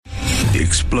The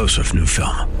explosive new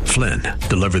film, Flynn,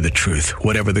 deliver the truth,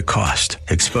 whatever the cost.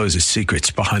 Exposes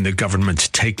secrets behind the government's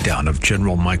takedown of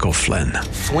General Michael Flynn.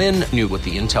 Flynn knew what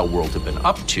the intel world had been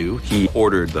up to. He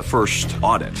ordered the first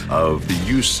audit of the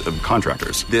use of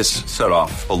contractors. This set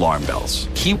off alarm bells.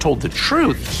 He told the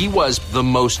truth. He was the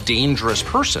most dangerous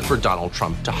person for Donald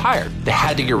Trump to hire. They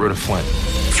had to get rid of Flynn.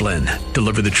 Flynn,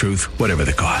 deliver the truth, whatever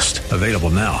the cost. Available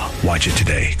now. Watch it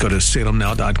today. Go to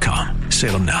salemnow.com.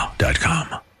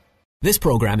 salemnow.com. This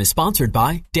program is sponsored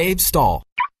by Dave Stahl.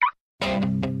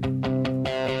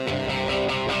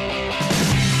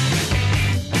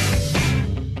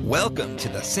 Welcome to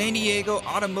the San Diego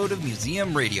Automotive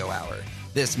Museum Radio Hour.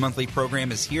 This monthly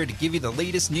program is here to give you the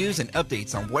latest news and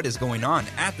updates on what is going on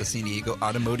at the San Diego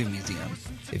Automotive Museum.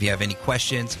 If you have any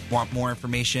questions, want more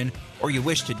information, or you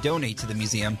wish to donate to the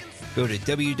museum, go to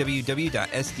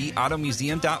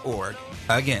www.sdautomuseum.org.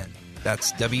 Again,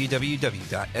 that's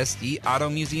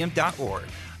www.sdautomuseum.org.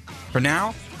 For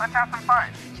now, let's have some fun.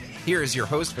 Here is your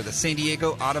host for the San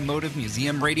Diego Automotive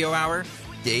Museum Radio Hour,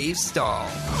 Dave Stahl.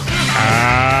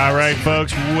 All right,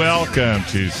 folks, welcome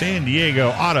to San Diego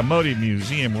Automotive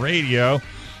Museum Radio,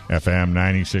 FM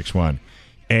 96.1,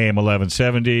 AM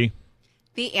 1170.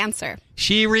 The Answer.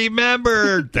 She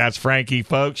remembered. That's Frankie,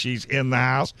 folks. She's in the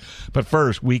house. But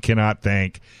first, we cannot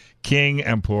thank King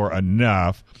 & Pour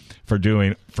enough for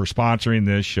sponsoring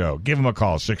this show. Give them a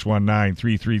call,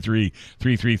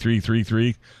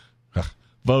 619-333-33333.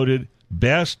 Voted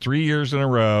best 3 years in a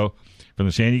row from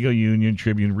the San Diego Union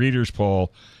Tribune Readers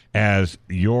Poll as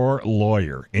your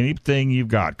lawyer. Anything you've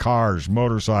got, cars,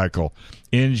 motorcycle,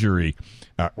 injury,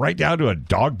 right down to a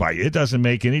dog bite. It doesn't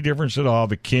make any difference at all.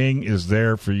 The King is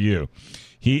there for you.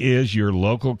 He is your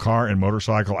local car and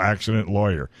motorcycle accident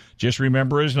lawyer. Just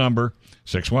remember his number,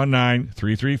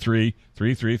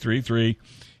 619-333-3333.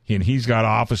 And he's got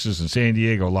offices in San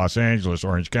Diego, Los Angeles,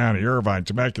 Orange County, Irvine,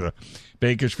 Temecula,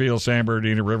 Bakersfield, San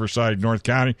Bernardino, Riverside, North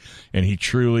County. And he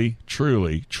truly,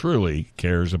 truly, truly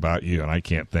cares about you. And I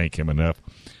can't thank him enough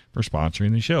for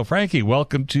sponsoring the show. Frankie,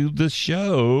 welcome to the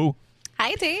show.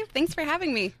 Hi, Dave. Thanks for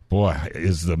having me. Boy,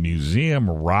 is the museum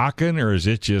rocking or is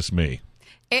it just me?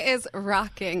 It is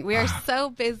rocking. We are so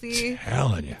busy.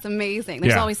 Telling you. It's amazing.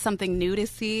 There's always something new to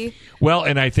see. Well,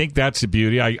 and I think that's the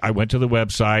beauty. I went to the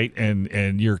website,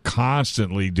 and you're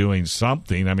constantly doing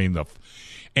something. I mean,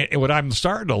 and what I'm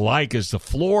starting to like is the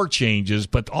floor changes,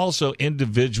 but also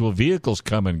individual vehicles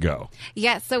come and go.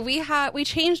 Yes, so we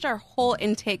changed our whole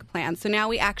intake plan. So now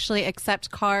we actually accept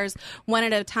cars one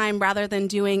at a time rather than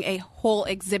doing a whole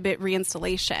exhibit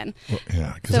reinstallation. Well,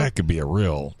 yeah, because that could be a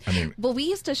real, Well, we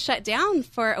used to shut down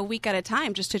for a week at a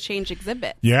time just to change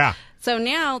exhibits. Yeah. So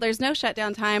now there's no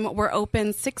shutdown time. We're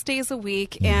open 6 days a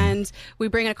week, and we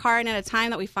bring a car in at a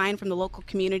time that we find from the local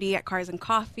community at Cars and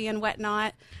Coffee and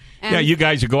whatnot. Yeah, you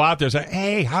guys would go out there and say,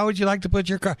 hey, how would you like to put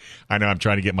your car? I know I'm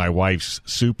trying to get my wife's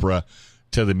Supra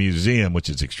to the museum, which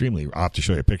is extremely, I'll have to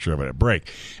show you a picture of it at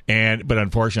break. But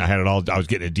unfortunately, I had it all, I was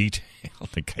getting a detail. I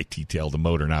don't think I detailed the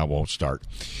motor now, it won't start.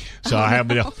 So I haven't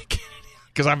been able to get it.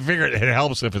 Because I'm figuring it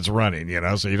helps if it's running,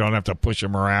 so you don't have to push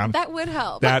them around. That would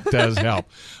help. That does help.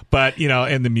 But,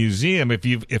 in the museum, if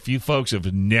you folks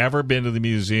have never been to the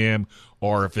museum,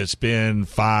 or if it's been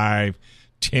 5,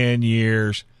 10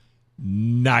 years,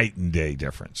 night and day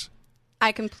difference.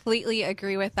 I completely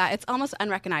agree with that. It's almost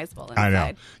unrecognizable inside. I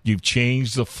know. You've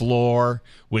changed the floor,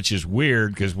 which is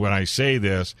weird because when I say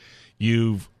this,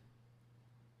 you've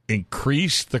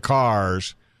increased the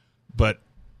cars, but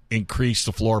increased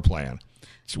the floor plan.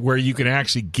 It's where you can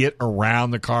actually get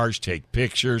around the cars, take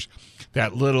pictures.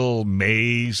 That little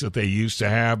maze that they used to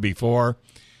have before,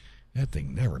 that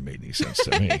thing never made any sense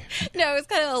to me. No, it's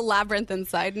kind of a labyrinth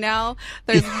inside now.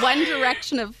 There's one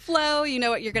direction of flow. You know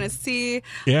what you're going to see.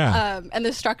 Yeah. And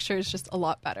the structure is just a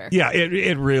lot better. Yeah,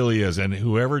 it really is. And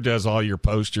whoever does all your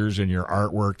posters and your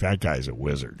artwork, that guy's a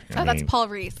wizard. That's Paul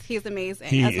Reese. He's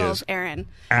amazing, as well as Aaron.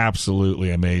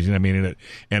 Absolutely amazing.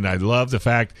 And I love the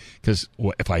fact, because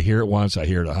if I hear it once, I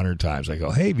hear it 100 times. I go,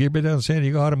 hey, have you ever been down to San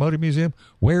Diego Automotive Museum?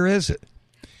 Where is it?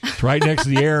 It's right next to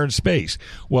the Air and Space.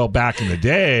 Well, back in the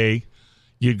day,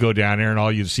 you'd go down there and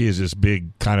all you'd see is this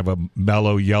big kind of a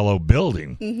mellow yellow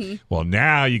building. Mm-hmm. Well,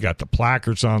 now you got the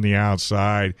placards on the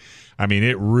outside.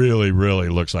 It really, really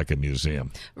looks like a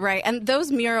museum. Right. And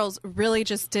those murals really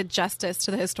just did justice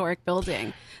to the historic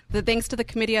building. Thanks to the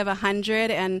Committee of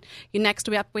 100. And next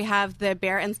up, we have the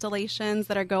bear installations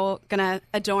that are going to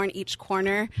adorn each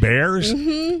corner. Bears?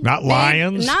 Mm-hmm. Not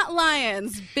lions? Not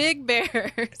lions. Big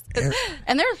bears.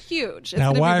 And they're huge.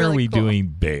 Now, why are we doing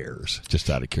bears? Just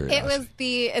out of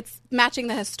curiosity. It's matching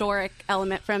the historic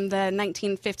element from the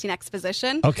 1915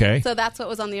 exposition. Okay. So that's what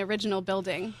was on the original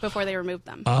building before they removed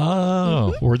them. Oh,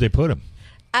 Oh, where'd they put them?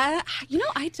 I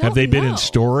don't Have they been know. in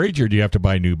storage, or do you have to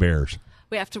buy new bears?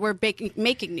 We're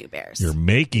making new bears. You're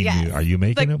making Yes. new. Are you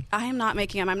making them? I am not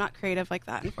making them. I'm not creative like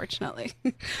that, unfortunately.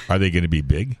 Are they going to be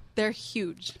big? They're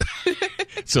huge.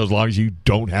 So as long as you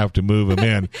don't have to move them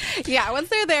in. Yeah, once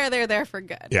they're there for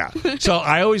good. Yeah. So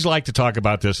I always like to talk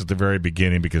about this at the very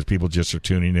beginning because people just are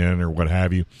tuning in or what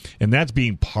have you. And that's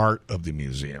being part of the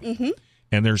museum. Mm-hmm.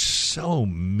 And there's so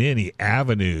many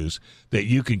avenues that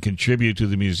you can contribute to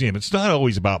the museum. It's not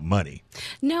always about money.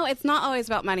 No, it's not always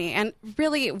about money. And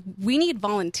really, we need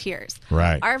volunteers.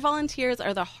 Right. Our volunteers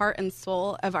are the heart and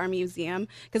soul of our museum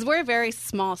because we're a very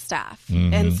small staff.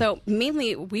 Mm-hmm. And so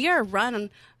mainly we are run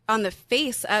on the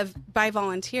face by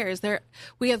volunteers.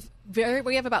 We have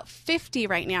about 50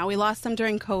 right now. We lost some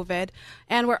during COVID,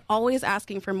 and we're always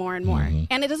asking for more and more. Mm-hmm.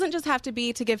 And it doesn't just have to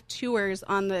be to give tours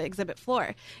on the exhibit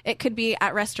floor. It could be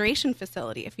at restoration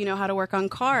facility if you know how to work on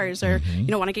cars or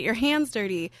want to get your hands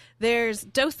dirty. There's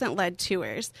docent-led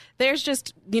tours. There's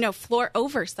just floor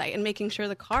oversight and making sure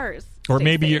the cars. Or stay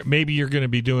maybe safe. you're going to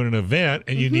be doing an event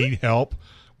and you need help.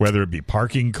 Whether it be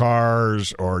parking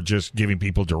cars or just giving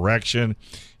people direction,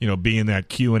 being that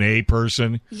Q&A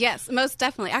person. Yes, most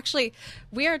definitely. Actually,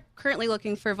 we are currently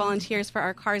looking for volunteers for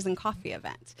our Cars and Coffee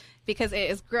event because it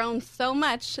has grown so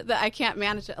much that I can't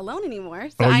manage it alone anymore.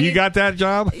 So you got that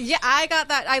job? Yeah, I got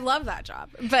that. I love that job.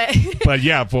 But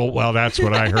yeah, well, that's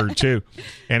what I heard too.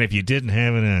 And if you didn't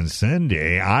have it on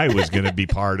Sunday, I was going to be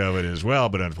part of it as well.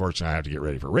 But unfortunately, I have to get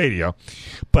ready for radio.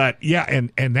 But yeah,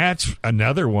 and that's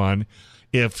another one.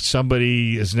 If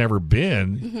somebody has never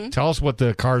been, tell us what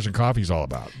the Cars and Coffee is all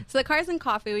about. So the Cars and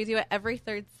Coffee, we do it every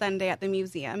third Sunday at the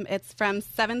museum. It's from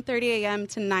 7:30 a.m.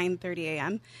 to 9:30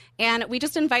 a.m. And we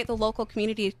just invite the local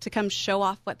community to come show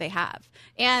off what they have.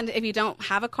 And if you don't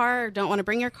have a car or don't want to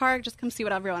bring your car, just come see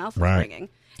what everyone else is bringing.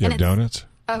 You have donuts?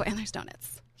 Oh, and there's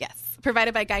donuts. Yes.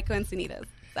 Provided by Geico Encinitas.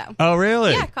 So. Oh,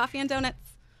 really? Yeah, coffee and donuts.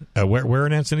 Where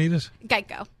in Encinitas?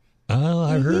 Geico. Oh,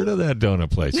 I've heard of that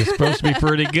donut place. It's supposed to be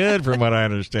pretty good from what I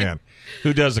understand.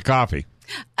 Who does the coffee?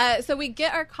 So we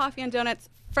get our coffee and donuts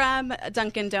from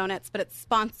Dunkin' Donuts, but it's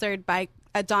sponsored by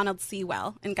Donald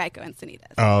Sewell and Geico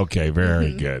Encinitas. Okay,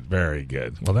 very good. Very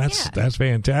good. Well, that's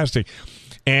fantastic.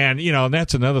 And,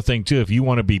 that's another thing, too. If you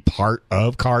want to be part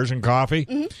of Cars and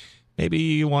Coffee, maybe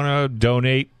you want to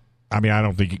donate. I mean, I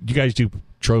don't think you guys do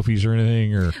trophies or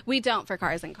anything, or we don't for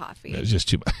Cars and Coffee. It's just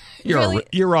too much.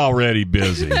 You're already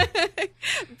busy.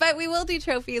 But we will do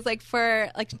trophies for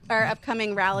our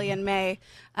upcoming rally in May,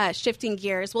 Shifting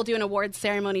Gears. We'll do an awards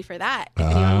ceremony for that if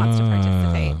anyone wants to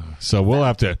participate. So we'll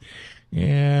have to.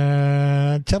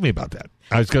 Yeah, tell me about that.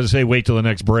 I was going to say wait till the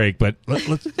next break, but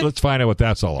let's find out what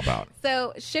that's all about.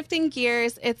 So Shifting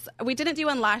Gears, we didn't do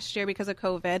one last year because of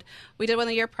COVID. We did one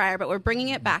the year prior, but we're bringing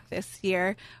it back this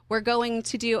year. We're going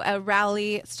to do a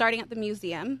rally starting at the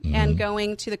museum and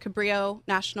going to the Cabrillo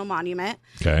National Monument,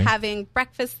 having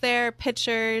breakfast there,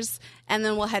 pictures, and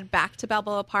then we'll head back to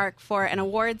Balboa Park for an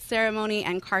awards ceremony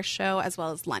and car show as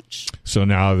well as lunch. So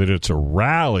now that it's a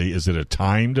rally, is it a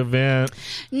timed event?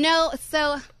 No,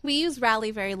 so we use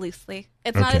rally very loosely.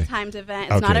 It's not a timed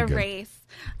event. It's not a race.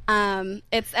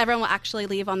 It's everyone will actually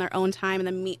leave on their own time and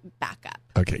then meet back up.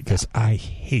 Okay, because I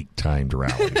hate timed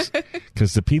rallies.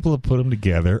 Because the people that put them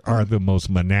together are the most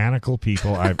maniacal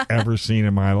people I've ever seen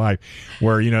in my life.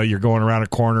 Where, you're going around a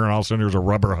corner and all of a sudden there's a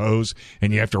rubber hose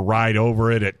and you have to ride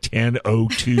over it at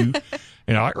 10:02.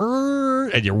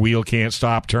 And your wheel can't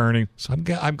stop turning. So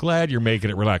I'm glad you're making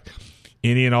it relaxed.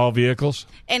 Any and all vehicles?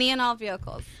 Any and all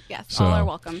vehicundals. Yes, all are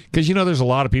welcome. Because, there's a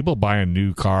lot of people buying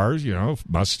new cars,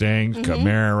 Mustangs,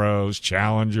 Camaros,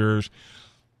 Challengers,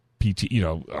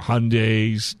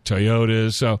 Hyundais,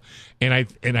 Toyotas. So,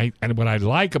 and what I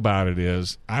like about it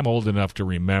is I'm old enough to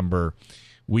remember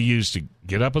we used to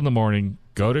get up in the morning,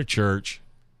 go to church,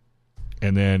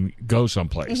 and then go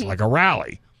someplace, like a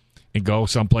rally, and go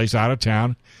someplace out of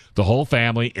town, the whole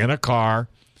family in a car,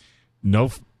 no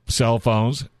cell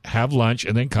phones, have lunch,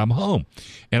 and then come home.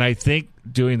 And I think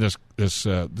doing this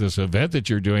event that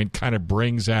you're doing kind of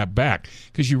brings that back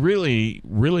because you really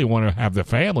want to have the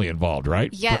family involved, right?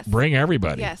 Yes. Bring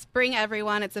everybody. Yes, bring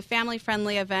everyone. It's a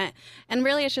family-friendly event, and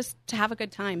really it's just to have a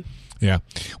good time. Yeah.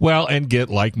 Well, and get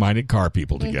like-minded car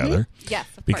people together. Yes,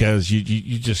 of because you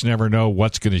just never know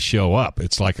what's going to show up.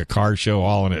 It's like a car show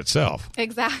all in itself.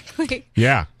 Exactly.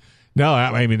 Yeah. No,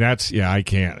 I mean, I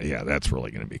can't. Yeah, that's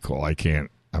really going to be cool.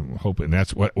 I'm hoping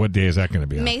that's what day is that going to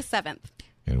be on? May 7th.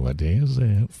 And what day is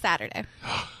that? Saturday.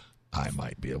 I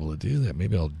might be able to do that.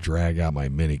 Maybe I'll drag out my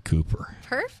Mini Cooper.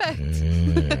 Perfect.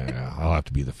 Yeah, I'll have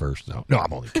to be the first, though. No,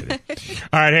 I'm only kidding.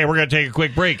 All right, hey, we're going to take a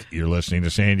quick break. You're listening to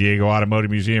San Diego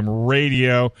Automotive Museum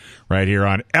Radio right here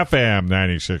on FM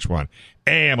 96.1,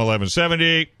 AM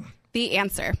 1170. The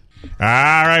Answer. All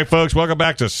right, folks, welcome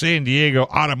back to San Diego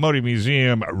Automotive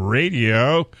Museum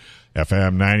Radio,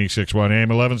 FM 96.1, AM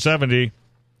 1170.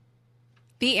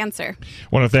 The Answer. I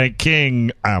want to thank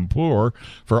King Ampur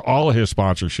for all of his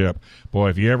sponsorship. Boy,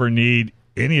 if you ever need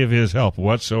any of his help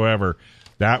whatsoever,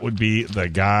 that would be the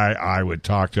guy I would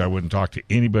talk to. I wouldn't talk to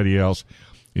anybody else.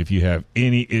 If you have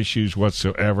any issues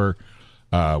whatsoever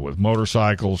with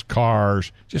motorcycles,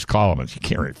 cars, just call him. You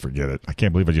can't forget it. I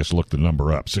can't believe I just looked the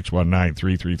number up,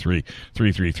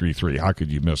 619-333-3333. How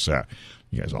could you miss that?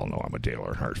 You guys all know I'm a Dale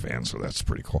Earnhardt fan, so that's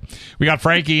pretty cool. We got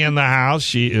Frankie in the house.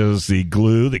 She is the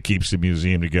glue that keeps the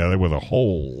museum together with a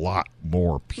whole lot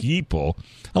more people.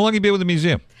 How long have you been with the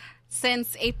museum?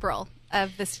 Since April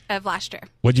of last year.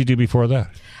 What did you do before that?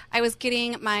 I was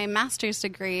getting my master's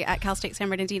degree at Cal State San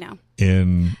Bernardino.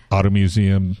 In auto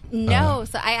museum? No,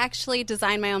 so I actually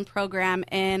designed my own program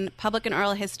in public and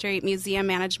oral history, museum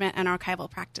management, and archival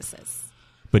practices.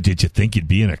 But did you think you'd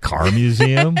be in a car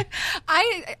museum?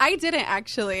 I didn't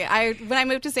actually. When I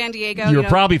moved to San Diego, you were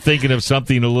probably thinking of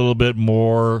something a little bit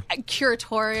more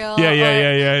curatorial.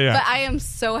 Yeah. But I am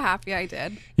so happy I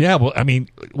did. Yeah, well, I mean,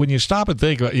 when you stop and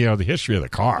think, the history of the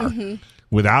car,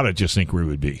 without it, just think where we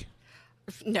would be.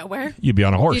 Nowhere. You'd be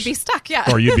on a horse. You'd be stuck, yeah.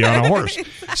 Or you'd be on a horse.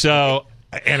 So,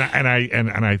 and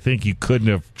I think you couldn't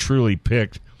have truly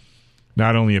picked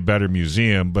not only a better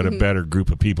museum, but a better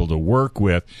group of people to work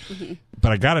with.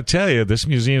 But I got to tell you, this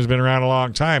museum's been around a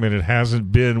long time, and it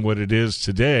hasn't been what it is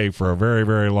today for a very,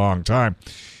 very long time.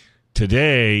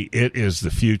 Today, it is the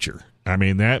future. I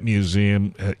mean, that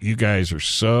museum, you guys are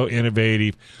so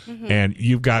innovative, and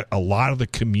you've got a lot of the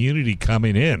community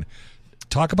coming in.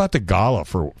 Talk about the gala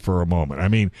for a moment. I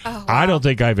mean, I don't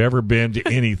think I've ever been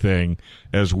to anything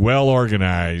as well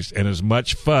organized and as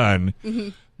much fun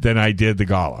than I did the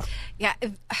gala. Yeah,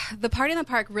 the Party in the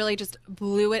Park really just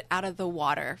blew it out of the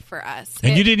water for us.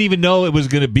 And you didn't even know it was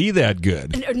going to be that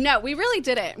good. No, we really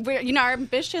didn't. Our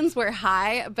ambitions were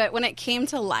high, but when it came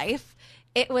to life,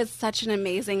 it was such an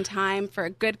amazing time for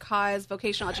a good cause,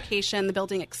 vocational education, the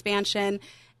building expansion,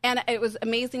 and it was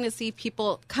amazing to see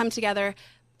people come together,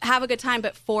 have a good time,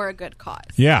 but for a good cause.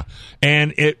 Yeah,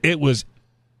 and it was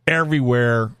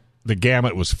everywhere. The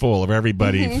gamut was full of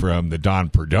everybody from the Don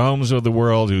Perdomes of the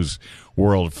world, who's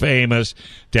world famous,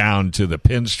 down to the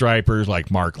pinstripers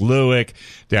like Mark Lewick,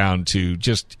 down to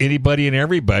just anybody and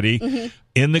everybody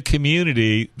in the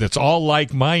community that's all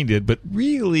like-minded, but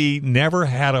really never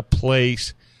had a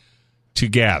place to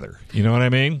gather. You know what I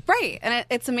mean? Right, and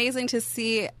it's amazing to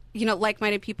see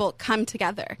like-minded people come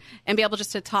together and be able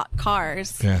just to talk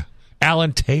cars. Yeah.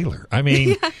 Alan Taylor. I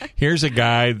mean, here's a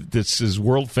guy that's as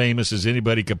world famous as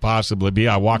anybody could possibly be.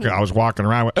 I was walking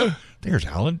around with, there's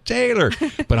Alan Taylor.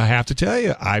 But I have to tell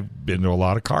you, I've been to a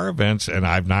lot of car events, and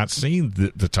I've not seen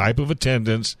the type of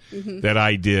attendance that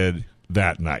I did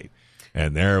that night.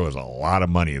 And there was a lot of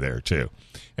money there, too.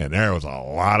 And there was a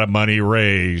lot of money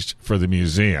raised for the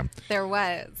museum. There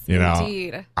was,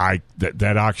 indeed.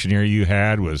 That auctioneer you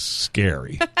had was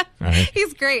scary. Right?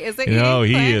 He's great, isn't he?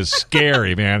 He is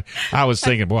scary, man. I was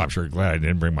thinking, boy, I'm sure glad I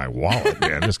didn't bring my wallet,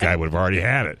 man. This guy would have already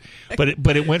had it.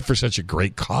 But it went for such a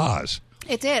great cause.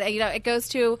 It did. It goes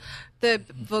to the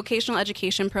vocational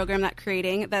education program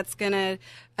that's going to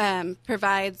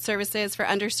provide services for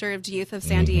underserved youth of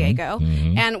San Diego.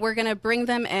 And we're going to bring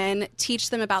them in, teach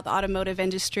them about the automotive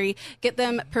industry, get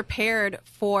them prepared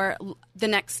for the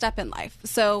next step in life.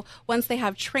 So once they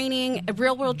have training,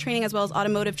 real-world training as well as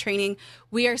automotive training,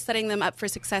 we are setting them up for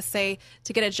success, say,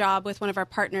 to get a job with one of our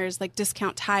partners like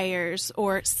Discount Tires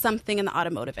or something in the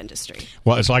automotive industry.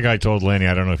 Well, it's like I told Lenny,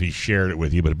 I don't know if he shared it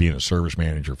with you, but being a service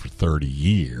manager for 30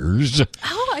 years.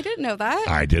 Oh, I didn't know that.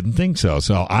 I didn't think so.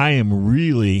 So I am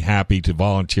really happy to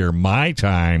volunteer my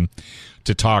time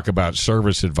to talk about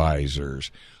service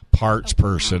advisors, parts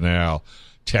personnel,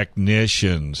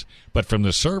 technicians. But from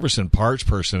the service and parts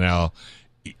personnel,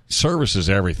 service is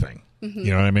everything.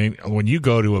 You know what I mean? When you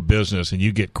go to a business and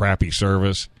you get crappy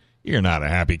service, you're not a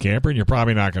happy camper, and you're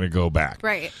probably not going to go back.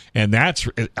 Right. And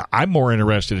I'm more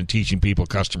interested in teaching people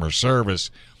customer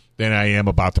service than I am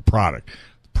about the product.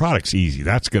 Product's easy.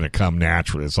 That's going to come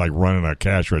naturally. It's like running a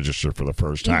cash register for the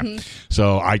first time.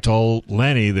 So I told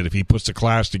Lenny that if he puts a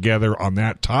class together on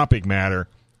that topic matter,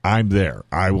 I'm there.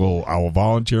 I will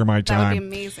volunteer my time. That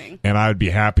would be amazing. And I would be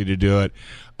happy to do it.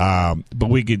 But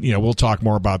we could, we'll talk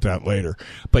more about that later.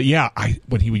 But yeah,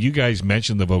 when you guys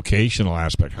mentioned the vocational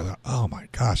aspect, I thought, oh my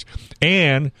gosh.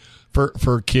 And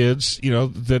for kids,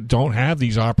 that don't have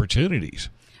these opportunities.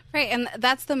 Right, and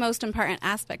that's the most important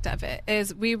aspect of it,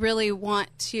 is we really want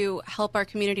to help our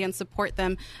community and support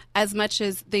them as much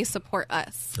as they support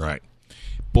us. Right.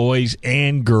 Boys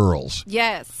and girls.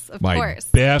 Yes, of My course.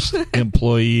 best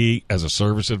employee as a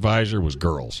service advisor was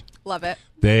girls. Love it.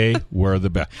 They were the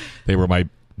best. They were my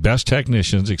best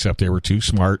technicians, except they were too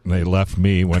smart, and they left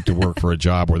me, went to work for a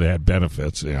job where they had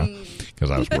benefits,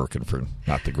 because I was working for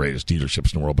not the greatest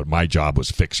dealerships in the world, but my job was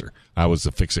fixer. I was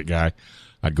the fix-it guy.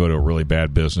 I'd go to a really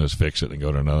bad business, fix it, and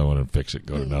go to another one and fix it,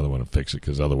 go to another one and fix it,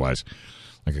 because otherwise,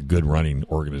 like a good running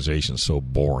organization is so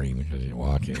boring, because you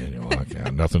walk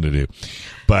in, nothing to do.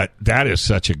 But that is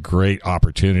such a great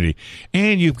opportunity.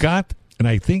 And you've got, and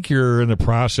I think you're in the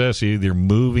process either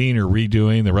moving or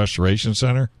redoing the restoration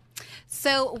center.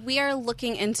 So we are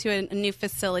looking into a new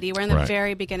facility. We're in the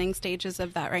very beginning stages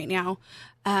of that right now.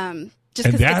 And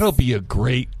that'll be a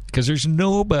great, because there's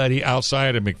nobody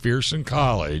outside of McPherson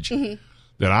College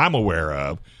that I'm aware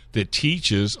of that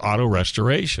teaches auto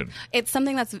restoration. It's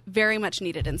something that's very much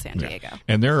needed in San Diego.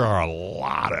 And there are a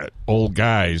lot of old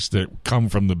guys that come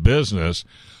from the business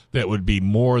that would be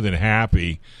more than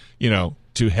happy,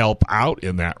 to help out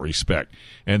in that respect.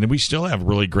 And then we still have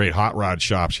really great hot rod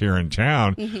shops here in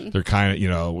town. They're kind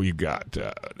of, we've got,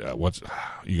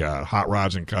 you got Hot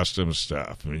Rods and Custom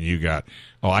stuff. And you got,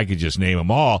 I could just name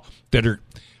them all that are,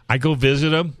 I go visit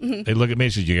them. They look at me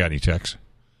and say, you got any techs?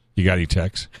 You got any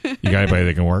techs? You got anybody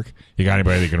that can work? You got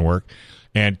anybody that can work?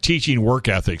 And teaching work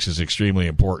ethics is extremely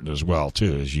important as well,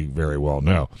 too, as you very well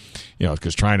know.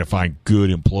 Because trying to find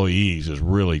good employees is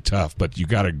really tough, but you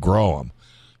got to grow them.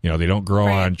 They don't grow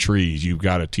on trees. You've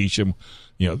got to teach them,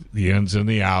 the ins and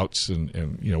the outs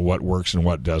and what works and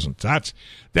what doesn't.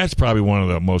 That's probably one of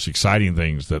the most exciting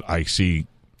things that I see,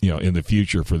 in the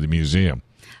future for the museum.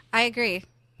 I agree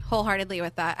wholeheartedly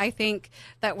with that. I think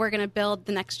that we're going to build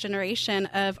the next generation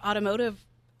of automotive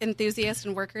enthusiasts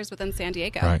and workers within San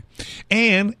Diego. Right.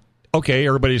 And, okay,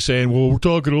 everybody's saying, well, we're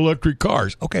talking electric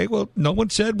cars. Okay, well, no one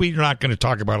said we're not going to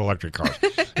talk about electric cars.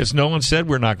 It's no one said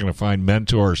we're not going to find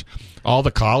mentors. All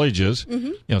the colleges,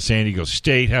 San Diego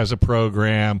State has a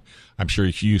program. I'm sure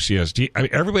UCSD.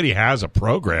 Everybody has a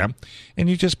program, and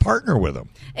you just partner with them.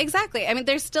 Exactly.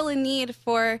 There's still a need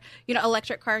for,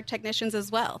 electric car technicians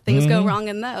as well. Things go wrong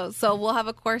in those. So we'll have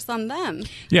a course on them.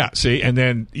 Yeah, see, and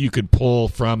then you could pull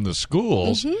from the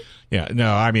schools. Yeah,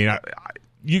 no,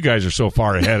 you guys are so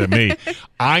far ahead of me.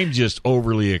 I'm just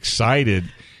overly excited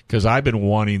because I've been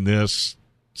wanting this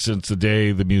since the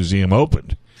day the museum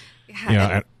opened.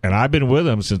 And I've been with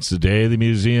them since the day the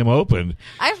museum opened.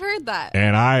 I've heard that.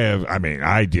 And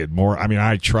I did more.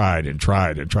 I tried and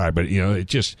tried and tried, but it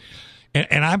just,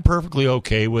 and I'm perfectly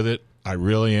okay with it. I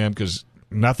really am, because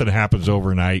nothing happens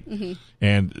overnight.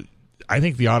 And I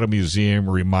think the Auto Museum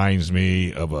reminds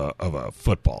me of a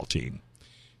football team.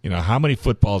 How many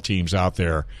football teams out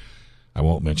there, I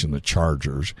won't mention the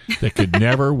Chargers, that could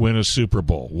never win a Super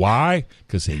Bowl? Why?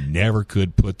 Because they never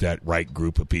could put that right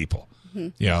group of people.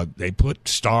 They put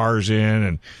stars in,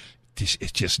 and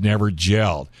it just never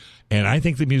gelled. And I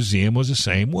think the museum was the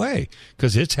same way,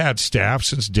 because it's had staff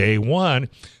since day one,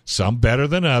 some better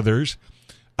than others,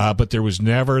 but there was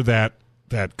never that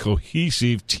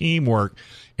cohesive teamwork.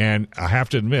 And I have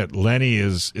to admit, Lenny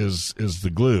is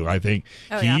the glue. I think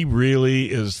he really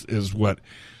is what,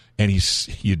 and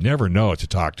you'd never know it to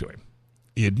talk to him.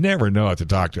 You'd never know it to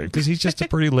talk to him, because he's just a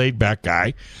pretty laid back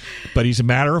guy, but he's a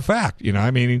matter of fact.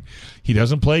 He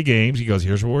doesn't play games. He goes,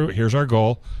 here's our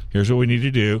goal. Here's what we need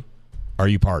to do. Are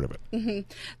you part of it?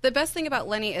 The best thing about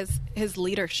Lenny is his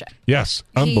leadership. Yes,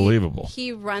 unbelievable.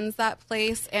 He runs that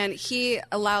place, and he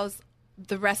allows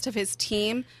the rest of his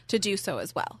team to do so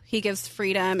as well. He gives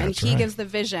freedom, and he gives the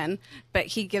vision, but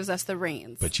he gives us the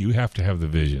reins. But you have to have the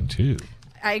vision too.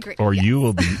 I agree. Or he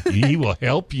will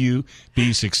help you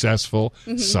be successful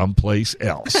someplace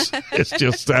else. It's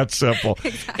just that simple.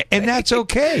 Exactly. And that's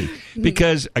okay.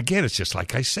 Because again, it's just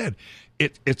like I said,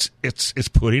 it's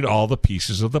putting all the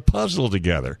pieces of the puzzle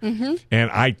together.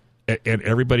 And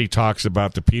everybody talks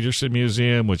about the Peterson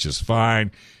Museum, which is fine.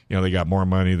 They got more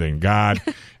money than God,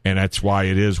 and that's why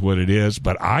it is what it is.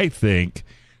 But I think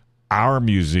our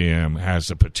museum has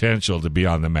the potential to be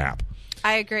on the map.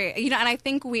 I agree. And I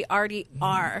think we already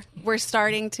are. We're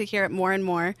starting to hear it more and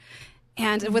more.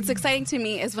 And what's exciting to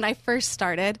me is when I first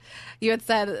started, you had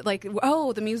said,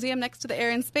 the museum next to the Air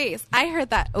and Space. I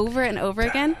heard that over and over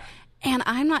again, and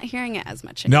I'm not hearing it as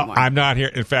much anymore. No, I'm not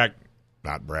hearing. In fact,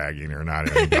 not bragging or not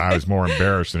anything, but I was more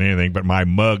embarrassed than anything, but my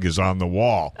mug is on the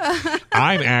wall.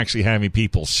 I'm actually having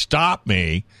people stop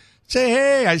me Say,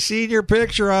 hey, I seen your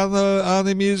picture on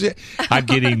the museum. I'm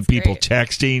getting people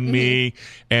texting me,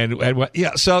 and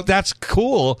yeah, so that's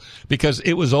cool because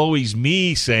it was always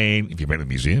me saying, "Have you been to the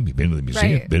museum? You've been to the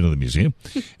museum? Right. Been to the museum?"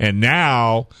 And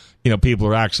now, people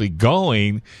are actually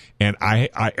going, and I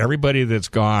everybody that's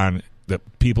gone, the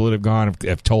people that have gone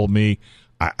have told me,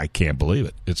 I can't believe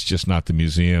it. It's just not the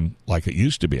museum like it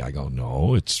used to be. I go,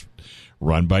 no, it's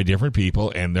run by different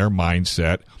people, and their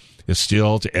mindset is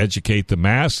still to educate the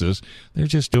masses. They're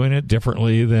just doing it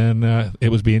differently than it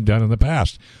was being done in the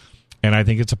past. And I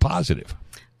think it's a positive.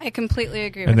 I completely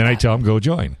agree And with then that. I tell them, go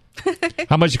join.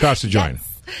 How much it costs to join?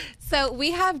 Yes. So we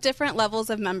have different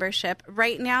levels of membership.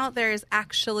 Right now, there's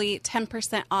actually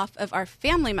 10% off of our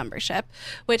family membership,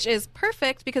 which is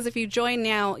perfect because if you join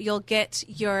now, you'll get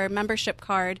your membership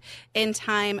card in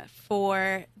time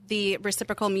for the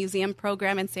Reciprocal Museum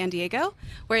program in San Diego,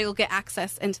 where you'll get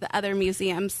access into the other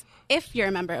museums if you're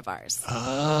a member of ours.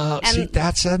 See,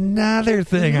 that's another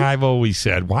thing I've always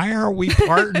said. Why aren't we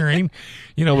partnering,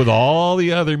 with all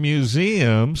the other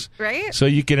museums? Right. So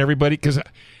you can everybody, because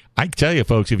I tell you,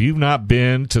 folks, if you've not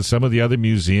been to some of the other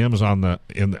museums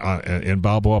in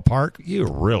Balboa Park, you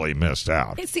really missed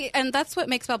out. See, and that's what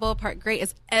makes Balboa Park great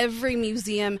is every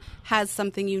museum has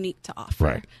something unique to offer.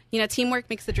 Right. Teamwork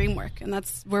makes the dream work, and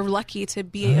we're lucky to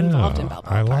be involved in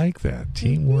Balboa I Park. like that.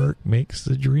 Teamwork makes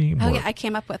the dream Oh, work. yeah, I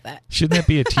came up with it. Shouldn't that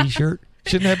be a T-shirt?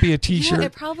 Shouldn't that be a T-shirt? Yeah,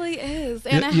 it probably is.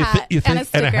 And a You hat. think- and a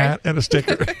sticker. And a hat and a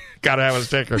sticker. Gotta have a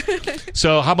sticker.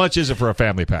 So how much is it for a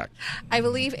family pack? I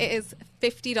believe it is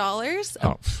 $50,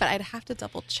 Oh. but I'd have to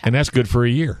double check. And that's good for a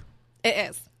year. It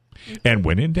is. And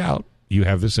when in doubt, you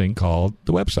have this thing called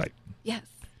the website. Yes.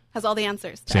 Has all the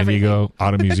answers to San Diego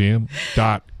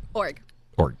Automuseum.org.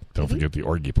 everything. Don't forget the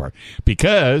orgy part.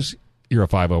 Because you're a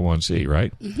 501c,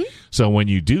 right? Mm-hmm. So when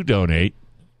you do donate,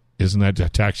 isn't that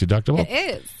tax deductible?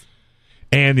 It is.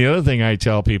 And the other thing I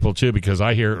tell people, too, because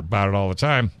I hear about it all the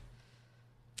time,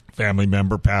 family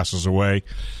member passes away.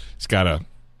 He's got a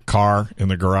car in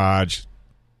the garage.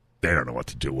 They don't know what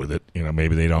to do with it.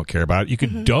 Maybe they don't care about it. You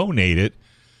could donate it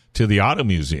to the Auto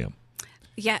Museum.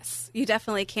 Yes, you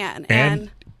definitely can. And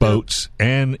boats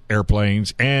and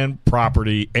airplanes and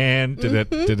property and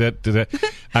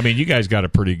I mean, you guys got a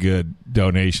pretty good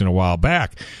donation a while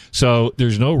back. So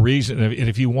there's no reason. And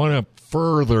if you want to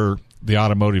further the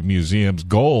Automotive Museum's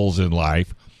goals in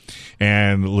life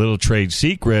and little trade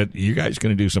secret, you guys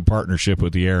going to do some partnership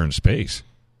with the Air and Space.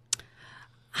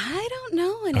 I don't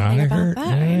know anything about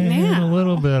that right now. A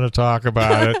little bit of talk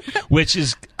about it, which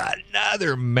is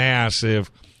another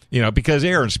massive, because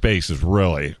Air and Space is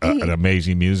really an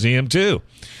amazing museum too.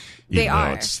 They Even though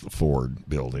are. it's the Ford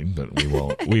building, but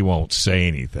we won't say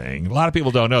anything. A lot of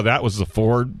people don't know that was the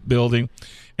Ford building,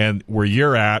 and where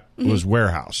you're at was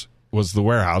the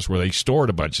warehouse where they stored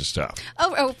a bunch of stuff.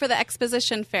 Oh, for the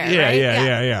exposition fair, Yeah,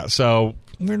 right? yeah. So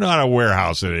we're not a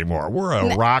warehouse anymore. We're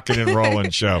a rocking and rolling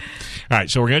show. All right,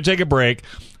 so we're going to take a break.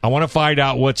 I want to find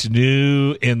out what's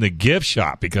new in the gift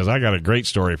shop because I got a great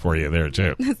story for you there,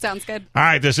 too. Sounds good. All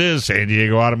right, this is San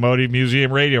Diego Automotive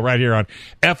Museum Radio right here on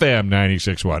FM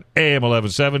 96.1, AM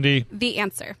 1170. The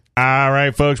answer. All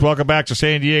right, folks, welcome back to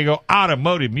San Diego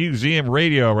Automotive Museum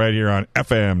Radio right here on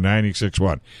FM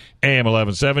 96.1, AM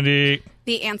 1170.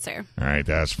 The answer. All right,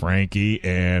 that's Frankie.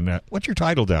 And what's your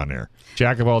title down there?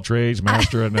 Jack of all trades,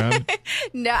 master of none?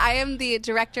 No, I am the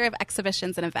director of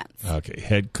exhibitions and events. Okay,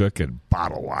 head cook and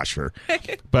bottle washer.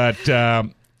 But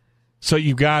so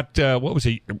you got, what was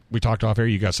it? We talked off air.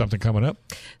 You got something coming up?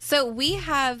 So we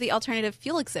have the alternative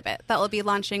fuel exhibit that will be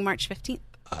launching March 15th.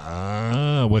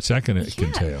 What's that going to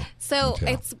entail? So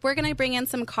we're going to bring in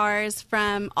some cars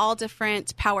from all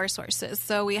different power sources.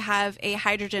 So we have a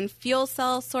hydrogen fuel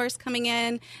cell source coming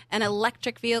in, an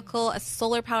electric vehicle, a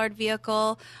solar-powered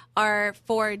vehicle, our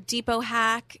Ford Depot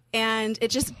hack, and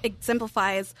it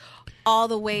exemplifies all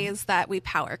the ways that we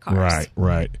power cars.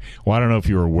 Right. Well, I don't know if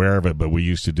you were aware of it, but we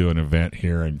used to do an event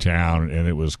here in town, and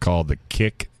it was called the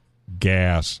Kick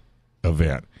Gas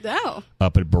event. Oh.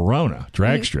 Up at Barona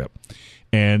Drag Strip.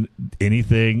 And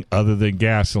anything other than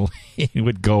gasoline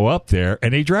would go up there,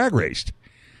 and they drag raced.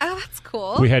 Oh, that's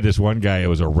cool. We had this one guy, it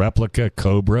was a replica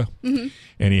Cobra, and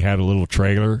he had a little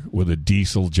trailer with a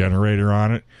diesel generator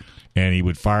on it, and he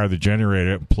would fire the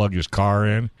generator and plug his car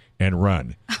in and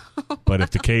run. But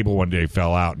if the cable one day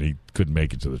fell out and he couldn't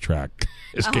make it to the track,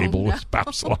 his cable was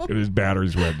bounced along and his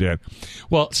batteries went dead.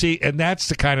 Well, see, and that's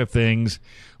the kind of things,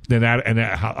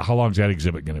 how long is that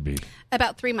exhibit going to be?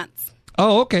 About 3 months.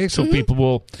 Oh, okay. So people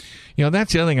will,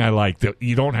 that's the other thing I like, that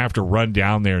you don't have to run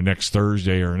down there next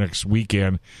Thursday or next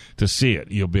weekend to see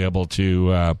it. You'll be able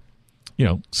to,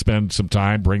 spend some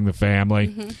time, bring the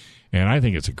family. And I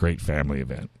think it's a great family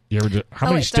event. How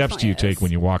many steps do you take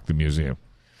when you walk the museum?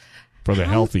 For the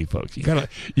healthy folks, you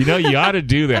ought to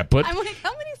do that. I'm like,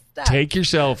 how many steps? Take your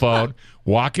cell phone,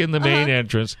 walk in the main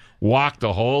entrance, walk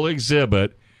the whole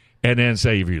exhibit, and then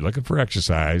say, if you're looking for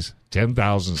exercise,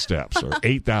 10,000 steps or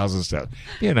 8,000 steps.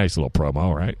 Be a nice little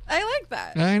promo, right? I like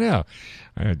that. I know.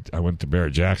 I went to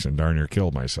Barrett Jackson, darn near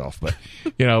killed myself. But,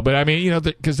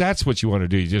 because that's what you want to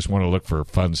do. You just want to look for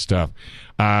fun stuff.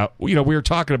 We were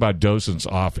talking about docents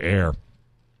off air.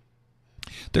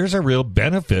 There's a real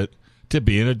benefit to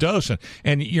being a docent.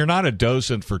 And you're not a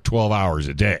docent for 12 hours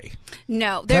a day.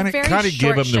 No, they're very short Kind of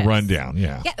give them shifts. the rundown,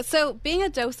 yeah. Yeah, so being a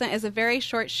docent is a very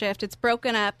short shift. It's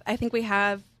broken up. I think we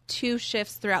have 2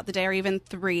 shifts throughout the day or even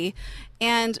 3.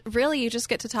 And really, you just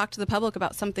get to talk to the public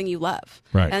about something you love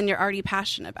and you're already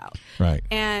passionate about. Right.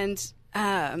 And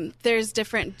there's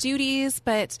different duties,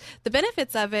 but the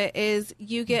benefits of it is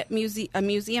you get a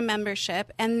museum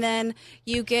membership, and then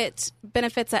you get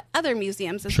benefits at other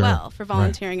museums as well for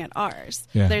volunteering at ours.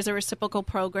 Yeah. There's a reciprocal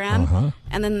program,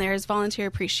 and then there's Volunteer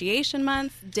Appreciation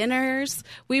Month, dinners.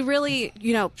 We really,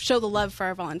 show the love for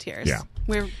our volunteers. Yeah.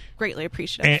 We're greatly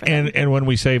appreciative for them. And when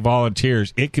we say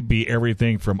volunteers, it could be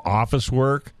everything from office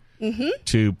work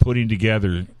to putting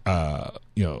together,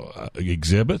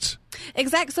 exhibits.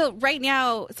 Exactly. So right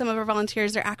now, some of our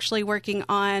volunteers are actually working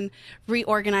on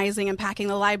reorganizing and packing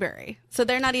the library. So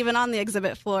they're not even on the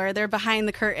exhibit floor. They're behind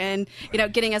the curtain,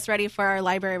 getting us ready for our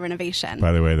library renovation.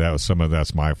 By the way,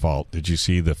 that's my fault. Did you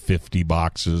see the 50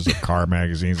 boxes of car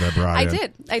magazines I brought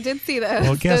in? I did see those.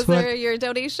 Well, guess those what? are your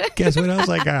donation. Guess what else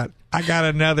I got? I got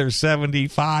another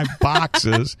 75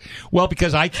 boxes. Well,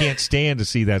 because I can't stand to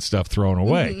see that stuff thrown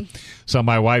away. So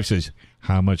my wife says,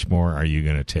 how much more are you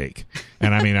going to take?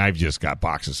 And I mean, I've just got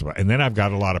boxes of it. And then I've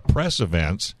got a lot of press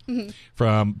events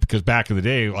because back in the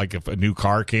day, like if a new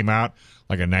car came out,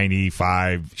 like a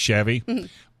 95 Chevy,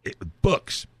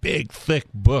 books, big, thick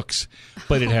books,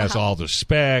 but it has all the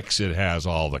specs, it has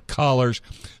all the colors.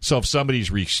 So if somebody's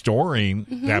restoring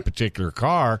that particular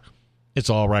car,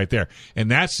 it's all right there. And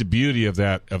that's the beauty of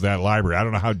that library. I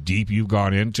don't know how deep you've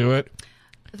gone into it.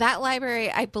 That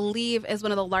library, I believe, is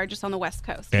one of the largest on the West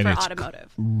Coast and for it's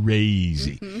automotive.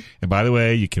 Crazy. And by the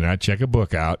way, you cannot check a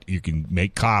book out. You can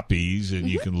make copies and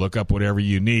you can look up whatever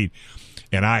you need.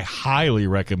 And I highly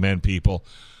recommend people.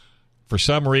 For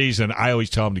some reason, I always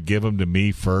tell them to give them to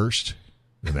me first.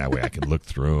 And that way I can look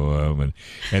through them.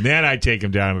 And then I take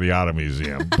them down to the Auto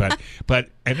Museum. But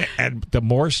the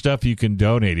more stuff you can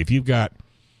donate, if you've got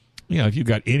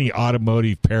any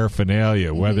automotive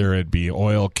paraphernalia, whether it be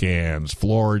oil cans,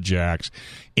 floor jacks,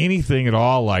 anything at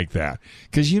all like that,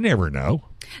 because you never know.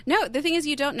 No, the thing is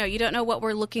you don't know. You don't know what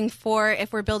we're looking for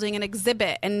if we're building an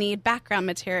exhibit and need background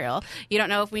material. You don't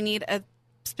know if we need a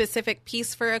specific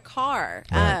piece for a car.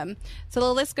 Right. So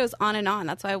the list goes on and on.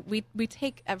 That's why we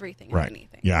take everything and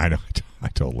anything. Yeah, I know. I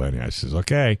told Lenny, I says,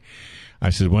 okay. I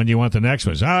said, when do you want the next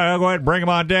one? He said, I'll go ahead and bring them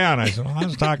on down. I said, I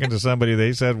was talking to somebody.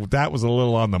 They said that was a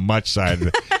little on the much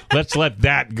side. Let's let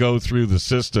that go through the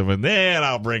system, and then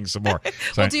I'll bring some more.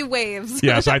 So we'll do waves.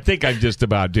 Yes, I think I just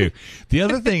about do. The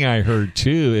other thing I heard,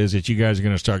 too, is that you guys are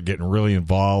going to start getting really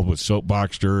involved with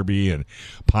Soapbox Derby and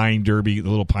Pine Derby, the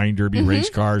little Pine Derby race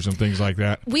cars and things like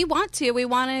that. We want to. We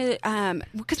want to,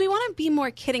 because we want to be more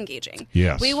kid engaging.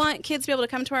 Yes. We want kids to be able to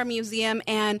come to our museum,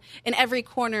 and in every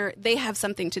corner, they have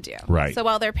something to do. Right. So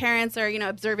while their parents are,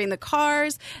 observing the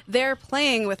cars, they're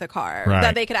playing with a car Right.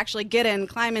 that they could actually get in,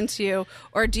 climb into,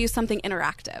 or do something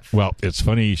interactive. Well, it's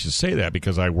funny you should say that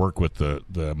because I work with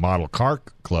the model car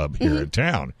club here in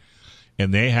town,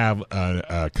 and they have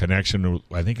a connection,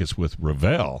 I think it's with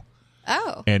Revell.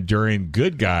 Oh. And during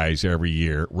Good Guys every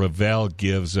year, Revell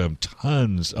gives them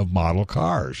tons of model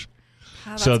cars.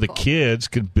 Oh, So the cool. kids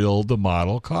can build the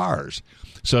model cars.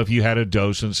 So if you had a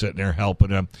docent sitting there helping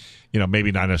them,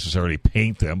 maybe not necessarily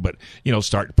paint them, but,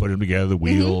 start to put them together, the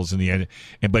wheels and the end,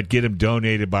 but get them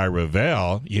donated by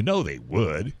Revell, they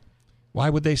would. Why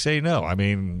would they say no? I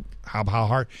mean, how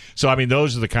hard? So, I mean,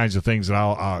 those are the kinds of things that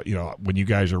I'll, when you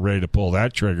guys are ready to pull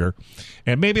that trigger,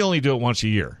 and maybe only do it once a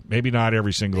year, maybe not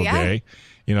every single day.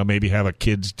 Maybe have a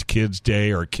kids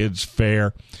day or a kids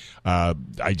fair.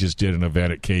 I just did an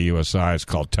event at KUSI. It's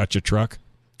called Touch a Truck.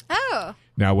 Oh.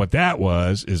 Now, what that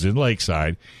is in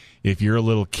Lakeside. If you're a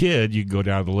little kid, you can go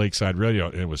down to the Lakeside Rodeo.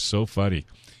 And it was so funny.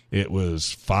 It was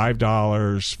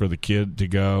 $5 for the kid to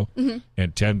go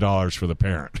and $10 for the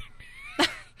parent.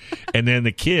 And then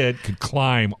the kid could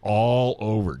climb all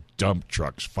over dump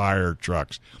trucks, fire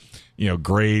trucks,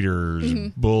 graders,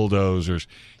 and bulldozers.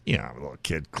 A little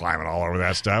kid climbing all over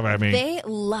that stuff. I mean, they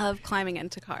love climbing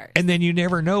into cars. And then you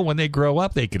never know when they grow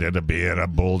up, they could end up being a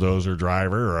bulldozer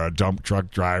driver or a dump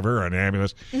truck driver or an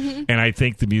ambulance. And I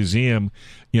think the museum,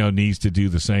 needs to do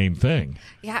the same thing.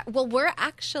 Yeah. Well, we're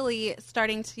actually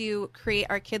starting to create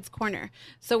our kids' corner.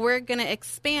 So we're going to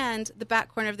expand the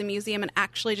back corner of the museum and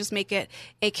actually just make it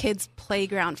a kids'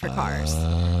 playground for cars.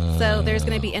 So there's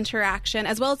going to be interaction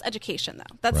as well as education,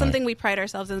 though. That's something we pride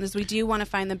ourselves in, is we do want to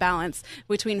find the balance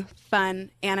between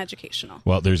fun and educational.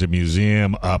 Well, there's a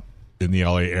museum up in the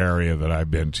LA area that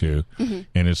I've been to, and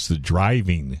it's the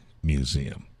Driving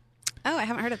Museum. Oh, I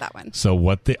haven't heard of that one.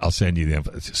 So I'll send you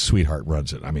the Sweetheart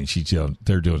runs it. I mean,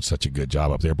 they're doing such a good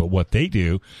job up there. But what they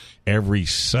do every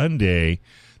Sunday,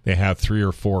 they have 3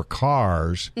 or 4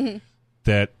 cars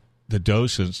that the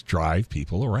docents drive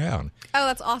people around. Oh,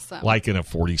 that's awesome. Like in a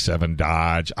 47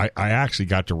 Dodge. I actually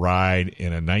got to ride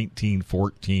in a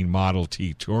 1914 Model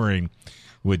T Touring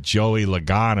with Joey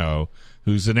Logano,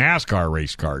 who's a NASCAR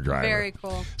race car driver. Very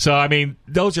cool. So, I mean,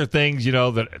 those are things,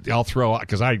 that I'll throw out,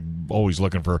 because I'm always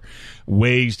looking for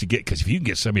ways to get, because if you can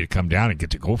get somebody to come down and get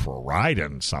to go for a ride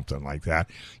and something like that,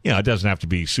 it doesn't have to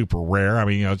be super rare. I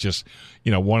mean, it's just,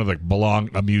 one of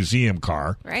a museum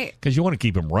car. Right. Because you want to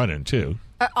keep them running, too.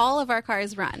 All of our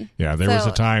cars run. Yeah, there was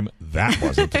a time that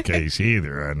wasn't the case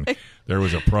either. And there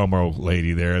was a promo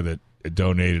lady there that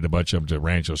donated a bunch of them to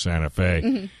Rancho Santa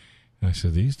Fe. I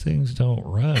said, these things don't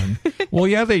run. Well,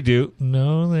 yeah, they do.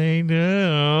 No, they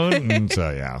don't. And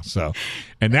so,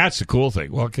 and that's the cool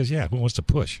thing. Well, because, who wants to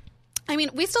push? I mean,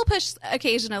 we still push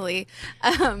occasionally.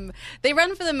 They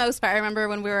run for the most part. I remember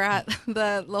when we were at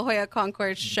the La Jolla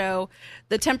Concourse show,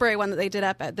 the temporary one that they did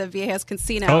up at the Viejas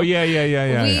Casino. Oh,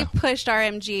 yeah. We pushed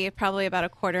RMG probably about a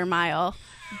quarter mile.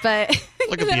 But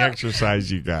look at the exercise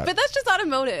you got. But that's just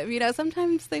automotive.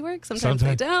 Sometimes they work, sometimes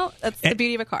they don't. That's the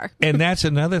beauty of a car. And that's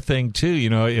another thing, too.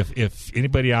 If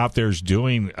anybody out there is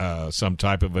doing some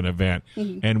type of an event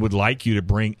and would like you to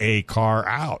bring a car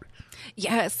out,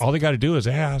 yes, all they got to do is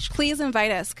ask. Please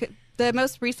invite us. The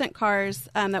most recent cars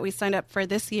that we signed up for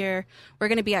this year, we're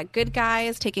going to be at Good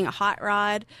Guys taking a hot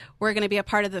rod. We're going to be a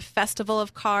part of the Festival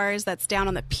of Cars that's down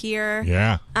on the pier.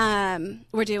 Yeah.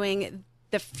 We're doing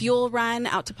the fuel run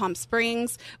out to Palm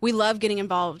Springs. We love getting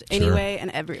involved anyway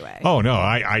and every way. Oh no,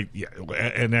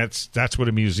 and that's what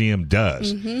a museum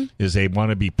does. Is they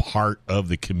want to be part of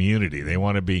the community. They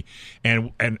want to be,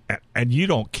 and you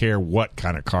don't care what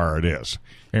kind of car it is.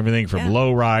 Everything from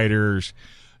lowriders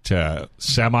to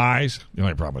semis. The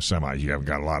only problem with semis, you haven't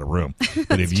got a lot of room.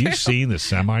 But have you seen the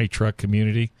semi truck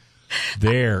community?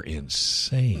 They're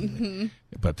insane.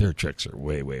 But their trucks are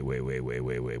way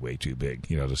too big,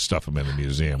 to stuff them in the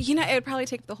museum. It would probably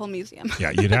take the whole museum.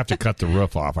 Yeah, you'd have to cut the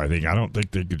roof off, I think. I don't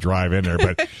think they could drive in there.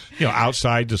 But,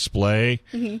 outside display,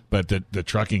 but the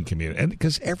trucking community. And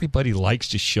because everybody likes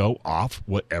to show off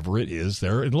whatever it is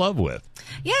they're in love with.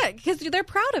 Yeah, because they're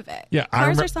proud of it. Yeah,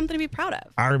 Cars are something to be proud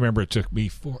of. I remember it took me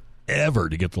forever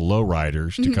to get the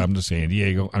lowriders to come to San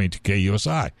Diego, to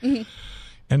KUSI.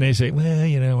 And they say,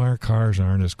 well, our cars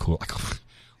aren't as cool. Like, what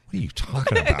are you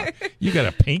talking about? You got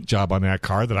a paint job on that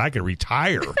car that I could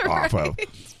retire off of.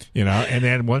 And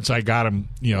then once I got them,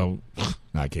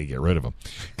 I can't get rid of them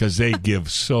because they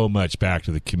give so much back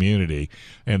to the community.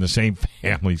 And the same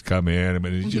families come in. I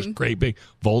mean, it's just great big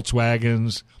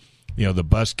Volkswagens, the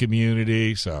bus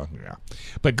community. So, yeah.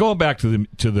 But going back to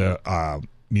the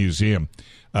museum,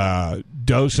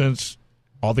 docents,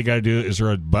 all they got to do, is there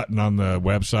a button on the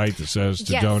website that says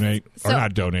to donate? Or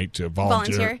not donate, to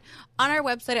volunteer? On our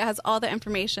website, it has all the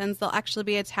information. There'll actually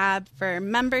be a tab for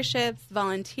memberships,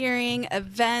 volunteering,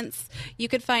 events. You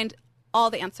could find all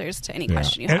the answers to any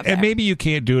question you have. And maybe you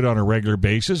can't do it on a regular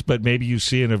basis, but maybe you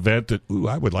see an event that,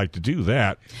 I would like to do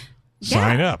that.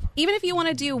 Sign up. Even if you want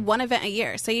to do one event a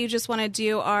year. Say you just want to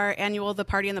do our annual The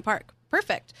Party in the Park.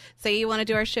 Perfect. Say you want to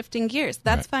do our Shifting Gears.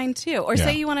 That's fine, too. Or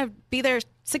say you want to be there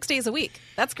 6 days a week.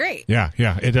 That's great. Yeah.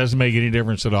 It doesn't make any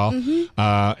difference at all.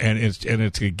 And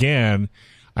it's again,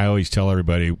 I always tell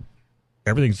everybody,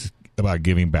 everything's about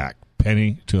giving back.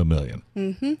 Penny to a million.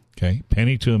 Okay?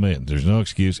 Penny to a million. There's no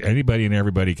excuse. Anybody and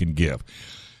everybody can give.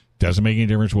 Doesn't make any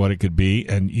difference what it could be,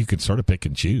 and you can sort of pick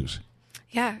and choose.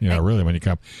 Yeah. Really, when you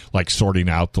come, like sorting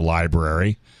out the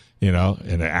library, and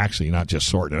actually not just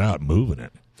sorting it out, moving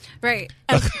it. Right.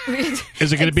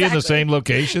 Is it going to be in the same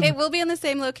location? It will be in the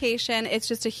same location. It's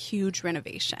just a huge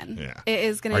renovation. Yeah. It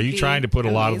is going to be Are you trying to put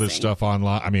a lot of this stuff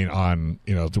online? I mean, on,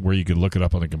 to where you can look it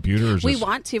up on the computer? Or is We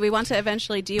want to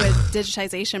eventually do a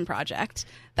digitization project.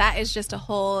 That is just a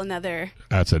whole another.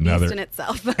 That's another beast in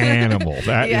itself. Animal.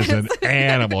 That Yes. is an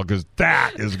animal, because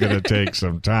that is going to take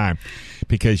some time,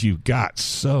 because you've got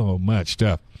so much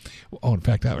stuff. Oh, in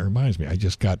fact, that reminds me. I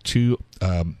just got 2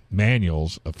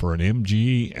 manuals for an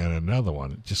MG and another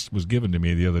one. It just was given to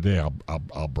me the other day.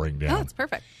 I'll bring down. Oh, it's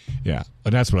perfect. Yeah,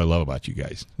 and that's what I love about you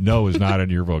guys. No is not in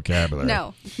your vocabulary.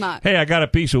 No, it's not. Hey, I got a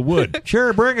piece of wood.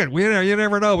 Sure, bring it. You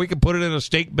never know. We can put it in a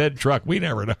stake bed truck. We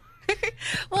never know.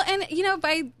 Well, and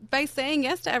by saying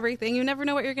yes to everything, you never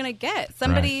know what you're going to get.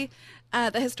 Somebody,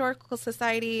 the Historical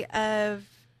Society of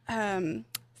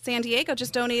San Diego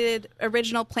just donated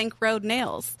original Plank Road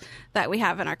nails that we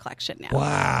have in our collection now.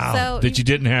 Wow. So that you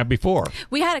didn't have before.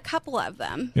 We had a couple of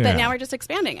them, Yeah. but now we're just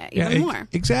expanding it even more.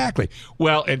 Exactly.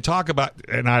 Well, and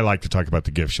I like to talk about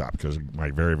the gift shop, because my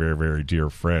very, very, very dear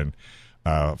friend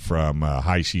from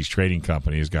High Seas Trading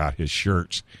Company has got his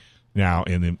shirts now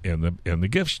in the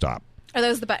gift shop. Are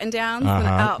those the button downs?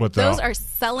 Uh-huh. Those are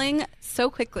selling so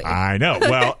quickly. I know.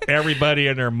 Well, everybody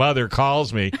and their mother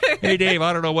calls me. Hey, Dave,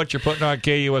 I don't know what you're putting on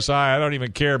KUSI. I don't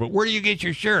even care, but where do you get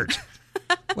your shirts?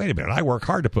 Wait a minute. I work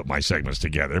hard to put my segments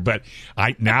together, but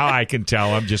I can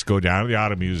tell them, just go down to the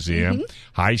Auto Museum,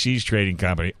 High Seas Trading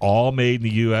Company, all made in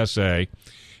the USA,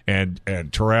 and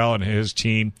Terrell and his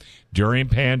team during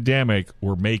pandemic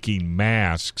were making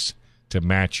masks to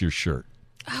match your shirt.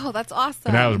 Oh, that's awesome.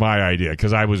 And that was my idea,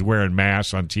 because I was wearing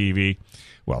masks on TV.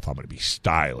 Well, if I'm going to be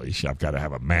stylish, I've got to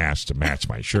have a mask to match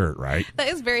my shirt, right? That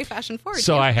is very fashion forward.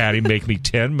 So I had him make me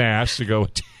 10 masks to go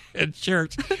with 10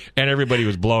 shirts. And everybody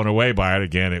was blown away by it.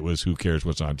 Again, it was, who cares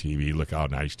what's on TV? Look how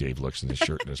nice Dave looks in this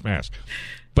shirt and this mask.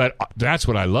 But that's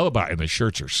what I love about it. And the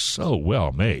shirts are so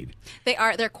well made. They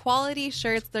are. They're quality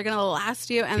shirts. They're going to last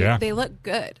you, and they look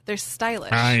good. They're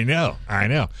stylish. I know.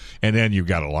 And then you've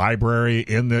got a library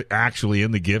in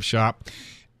the gift shop.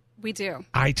 We do.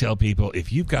 I tell people,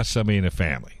 if you've got somebody in a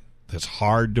family that's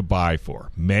hard to buy for,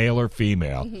 male or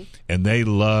female, and they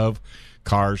love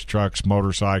cars, trucks,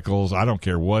 motorcycles, I don't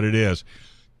care what it is,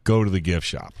 go to the gift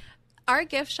shop. Our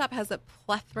gift shop has a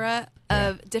plethora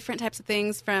of different types of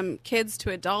things, from kids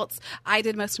to adults. I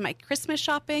did most of my Christmas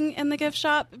shopping in the gift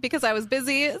shop because I was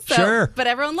busy. So, Sure. But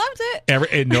everyone loved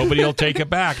it. And nobody will take it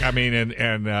back. I mean,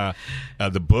 and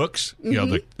the books,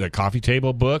 the coffee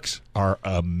table books are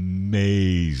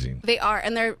amazing. They are,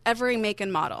 and they're every make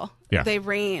and model. Yeah. They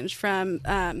range from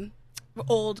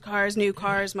old cars, new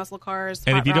cars, muscle cars,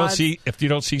 And hot rods. if you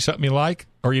don't see something you like,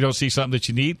 or you don't see something that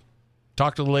you need,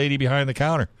 talk to the lady behind the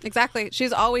counter. Exactly.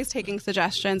 She's always taking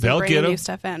suggestions They'll and get bringing 'em. new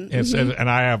stuff in. And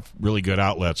I have really good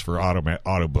outlets for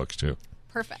auto books too.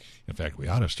 Perfect. In fact, we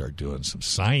ought to start doing some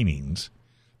signings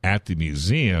at the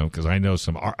museum, because I know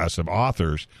some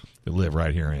authors that live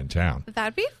right here in town.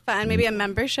 That'd be fun. Maybe a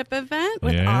membership event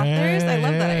with authors. I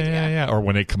love that idea. Yeah. Or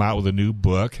when they come out with a new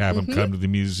book, have them come to the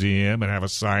museum and have a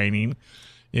signing.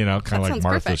 Kind of That like sounds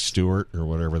Martha perfect. Stewart or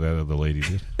whatever that other lady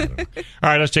did. I don't know. All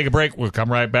right, let's take a break. We'll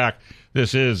come right back.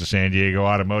 This is the San Diego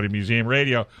Automotive Museum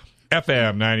Radio,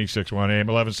 FM 96.1 AM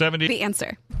 1170. The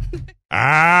answer.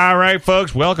 All right,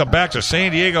 folks, welcome back to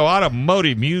San Diego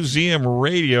Automotive Museum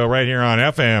Radio right here on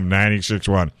FM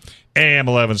 96.1 AM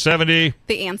 1170.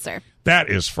 The answer. That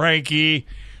is Frankie.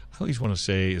 I always want to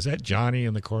say, is that Johnny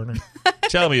in the corner?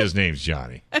 Tell me his name's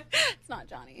Johnny. It's not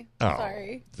Johnny. Oh,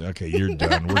 Sorry. okay, you're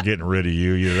done. We're getting rid of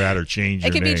you. Either that or change your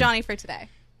It could name. be Johnny for today.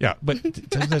 Yeah, but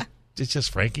it's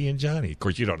just Frankie and Johnny. Of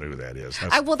course, you don't know who that is.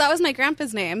 Well, that was my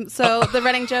grandpa's name. So the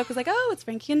running joke was like, oh, it's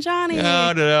Frankie and Johnny.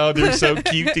 No, they're so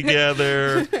cute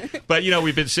together. But,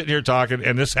 we've been sitting here talking,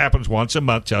 and this happens once a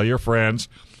month. Tell your friends.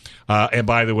 And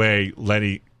by the way,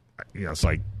 Lenny, it's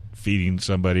like feeding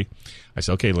somebody. I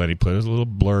said, okay, Lenny, put a little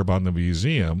blurb on the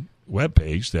museum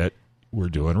webpage that we're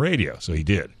doing radio. So he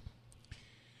did.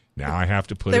 Now I have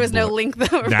to put There was no link,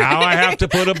 though. Now I have to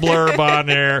put a blurb on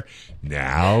there.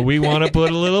 Now we want to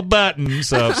put a little button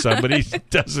so if somebody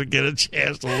doesn't get a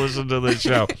chance to listen to the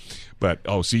show. But,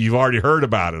 so you've already heard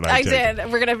about it. I did.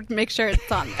 We're going to make sure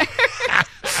it's on there.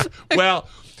 Well,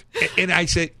 and I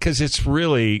said, because it's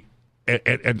really,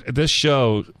 and this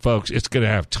show, folks, it's going to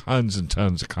have tons and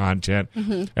tons of content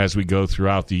as we go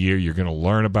throughout the year. You're going to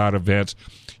learn about events.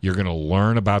 You're going to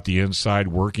learn about the inside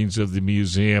workings of the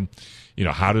museum.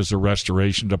 How does the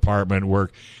restoration department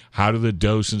work? How do the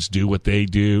docents do what they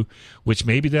do? Which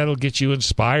maybe that'll get you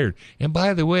inspired. And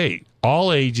by the way,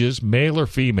 all ages, male or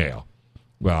female,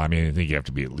 Well, I mean, I think you have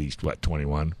to be at least,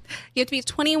 21? You have to be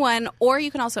 21, or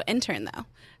you can also intern, though.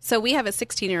 So we have a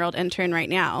 16-year-old intern right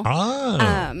now.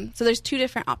 So there's 2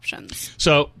 different options.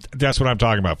 So that's what I'm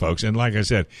talking about, folks. And like I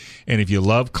said, and if you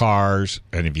love cars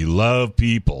and if you love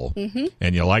people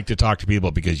and you like to talk to people,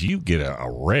 because you get an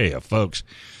array of folks,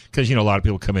 because, a lot of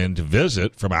people come in to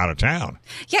visit from out of town.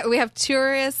 Yeah, we have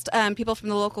tourists, people from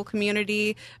the local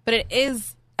community, but it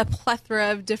is a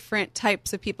plethora of different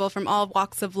types of people from all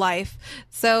walks of life.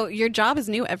 So your job is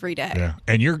new every day. Yeah,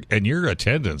 and your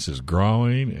attendance is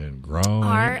growing and growing.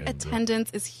 Our attendance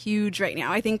is huge right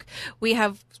now. I think we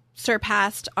have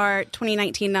surpassed our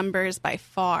 2019 numbers by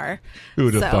far. Who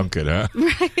would have thunk it, huh?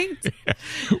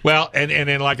 Right. Well, and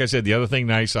then like I said, the other thing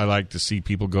nice, I like to see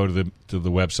people go to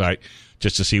the website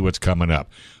just to see what's coming up.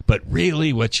 But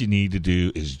really, what you need to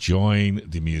do is join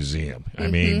the museum. I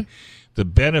mean, the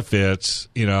benefits,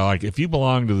 like if you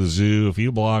belong to the zoo, if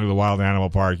you belong to the Wild Animal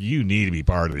Park, you need to be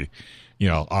part of the,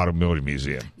 Automotive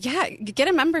Museum. Yeah, get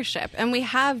a membership. And we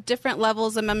have different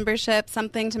levels of membership,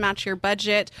 something to match your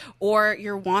budget or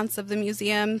your wants of the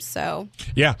museum. So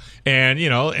yeah, and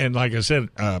and like I said,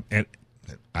 and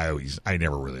I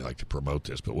never really like to promote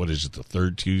this, but what is it, the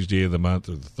 3rd Tuesday of the month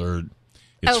or the 3rd?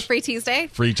 Free Tuesday?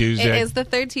 Free Tuesday. It is the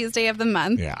 3rd Tuesday of the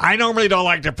month. Yeah, I normally don't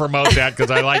like to promote that because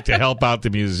I like to help out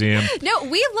the museum. No,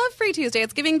 we love Free Tuesday.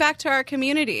 It's giving back to our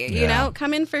community.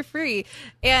 Come in for free.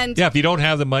 And yeah, if you don't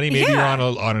have the money, maybe you're on a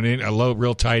low,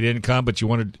 real tight income, but you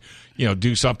want to,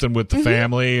 do something with the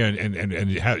family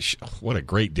and have, what a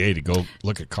great day to go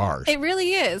look at cars. It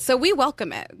really is. So we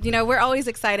welcome it. We're always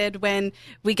excited when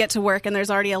we get to work and there's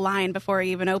already a line before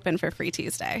we even open for Free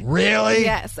Tuesday. Really?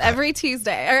 Yes, every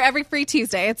Tuesday or every Free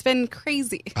Tuesday. It's been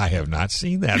crazy. I have not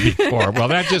seen that before. Well,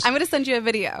 that just I'm going to send you a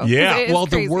video. Yeah. Well,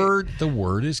 the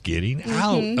word is getting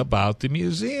out about the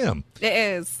museum. It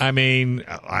is. I mean,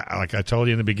 like I told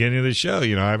you in the beginning of the show,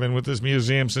 I've been with this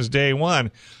museum since day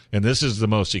one, and this is the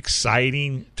most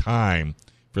exciting time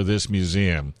for this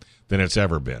museum than it's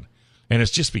ever been. And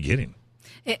it's just beginning.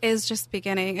 It is just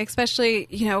beginning, especially,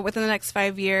 within the next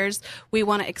 5 years, we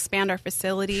want to expand our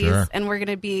facilities and we're going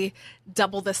to be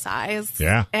double the size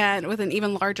and with an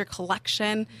even larger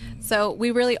collection. So we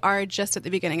really are just at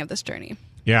the beginning of this journey.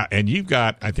 Yeah. And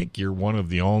I think you're one of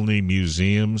the only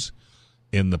museums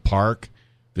in the park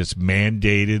that's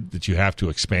mandated that you have to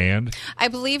expand. I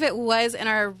believe it was in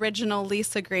our original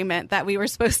lease agreement that we were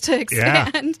supposed to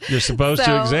expand. Yeah, you're supposed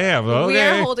to expand. Okay. We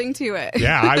are holding to it.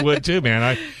 Yeah, I would too,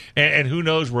 man. And who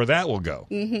knows where that will go?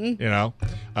 And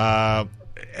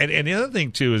the other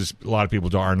thing too is a lot of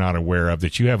people are not aware of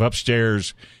that you have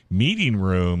upstairs meeting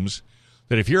rooms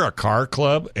that if you're a car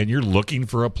club and you're looking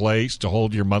for a place to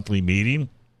hold your monthly meeting.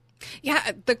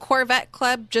 Yeah, the Corvette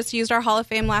Club just used our Hall of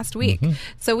Fame last week.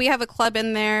 So we have a club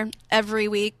in there every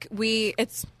week. We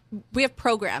have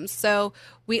programs. So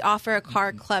we offer a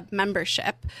car club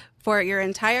membership for your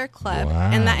entire club. Wow.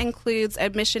 And that includes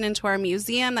admission into our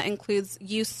museum. That includes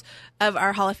use of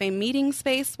our Hall of Fame meeting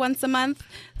space once a month.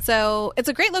 So it's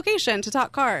a great location to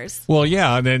talk cars. Well,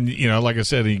 yeah. And then, like I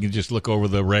said, you can just look over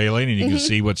the railing and you can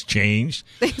see what's changed.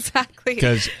 Exactly.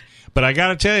 But I got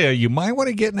to tell you might want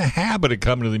to get in the habit of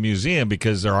coming to the museum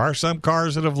because there are some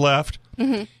cars that have left.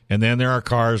 And then there are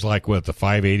cars like, the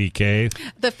 580K?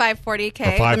 The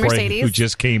 540K, the Mercedes. Who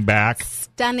just came back.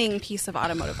 Stunning piece of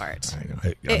automotive art. I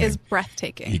know. It is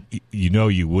breathtaking.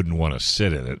 You wouldn't want to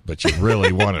sit in it, but you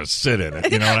really want to sit in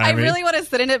it. You know what I mean? I really want to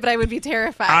sit in it, but I would be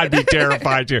terrified. I'd be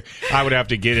terrified, too. I would have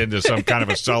to get into some kind of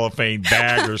a cellophane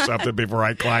bag or something before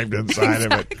I climbed inside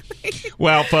of it.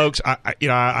 Well, folks,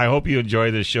 I hope you enjoy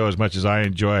this show as much as I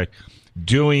enjoy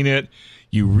doing it.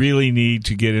 You really need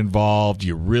to get involved.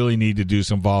 You really need to do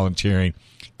some volunteering.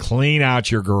 Clean out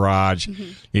your garage.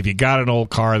 If you got an old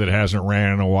car that hasn't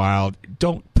ran in a while,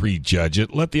 don't prejudge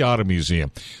it. Let the Auto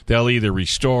Museum. They'll either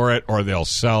restore it or they'll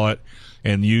sell it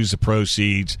and use the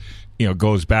proceeds,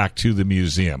 goes back to the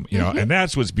museum. And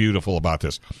that's what's beautiful about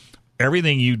this.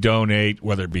 Everything you donate,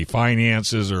 whether it be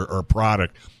finances or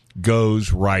product,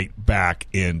 goes right back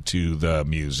into the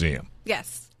museum.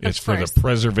 Yes. It's for the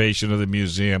preservation of the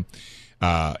museum.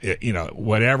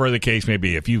 Whatever the case may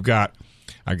be.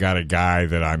 I got a guy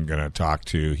that I'm going to talk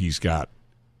to. He's got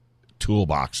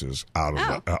toolboxes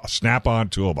out of Snap-on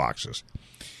toolboxes.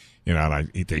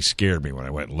 And they scared me when I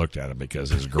went and looked at him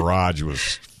because his garage was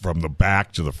from the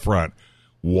back to the front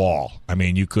wall. I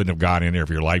mean, you couldn't have gone in there if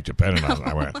your life depended on it.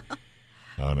 I went,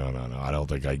 oh, no. I don't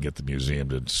think I can get the museum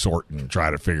to sort and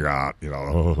try to figure out,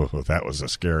 that was a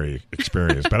scary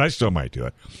experience. But I still might do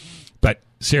it. But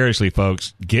seriously,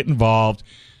 folks, get involved.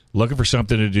 Looking for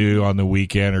something to do on the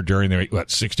weekend or during the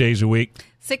 6 days a week?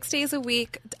 6 days a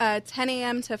week, 10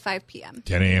 a.m. to 5 p.m.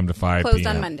 10 a.m. to 5 Closed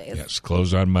p.m. on Mondays. Yes,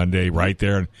 closed on Monday, right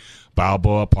there in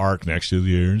Balboa Park next to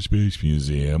the Air and Space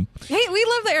Museum. Hey, we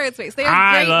love the Air and Space. They are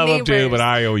I great love neighbors. them too, but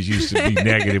I always used to be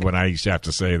negative when I used to have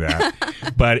to say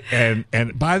that. But and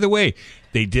by the way,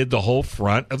 they did the whole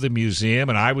front of the museum,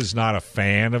 and I was not a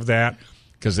fan of that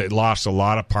because it lost a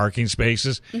lot of parking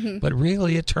spaces. Mm-hmm. But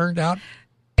really, it turned out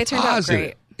out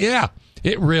great. Yeah,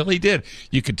 it really did.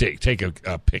 You could take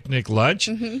a picnic lunch.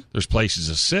 Mm-hmm. There's places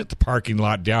to sit. The parking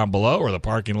lot down below or the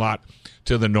parking lot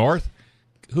to the north.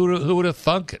 Who would have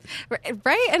thunk it?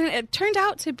 Right, and it turned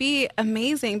out to be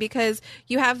amazing because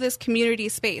you have this community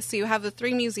space. So you have the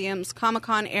 3 museums,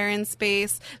 Comic-Con, Air and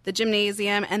Space, the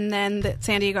Gymnasium, and then the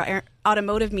San Diego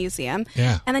Automotive Museum.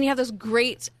 Yeah. And then you have this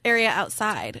great area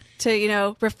outside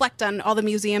to, reflect on all the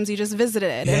museums you just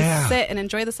visited and sit and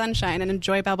enjoy the sunshine and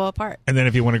enjoy Balboa Park. And then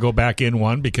if you want to go back in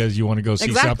one because you want to go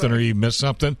see something or you missed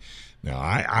something, no,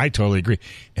 I totally agree.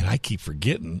 And I keep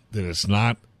forgetting that it's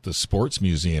not the sports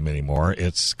museum anymore.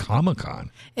 It's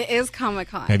Comic-Con. It is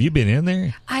Comic-Con. Have you been in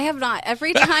there? I have not.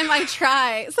 Every time I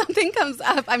try, something comes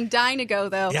up. I'm dying to go,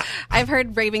 though. Yeah. I've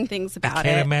heard raving things about I it.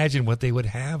 can't imagine what they would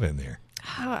have in there.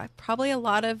 Oh, probably a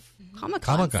lot lot of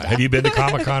Comic-Con stuff. Have you been to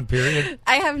Comic-Con, period?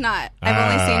 I have not. I've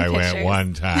only seen pictures. I went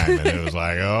one time, and it was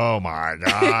like, oh, my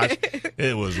gosh.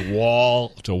 It was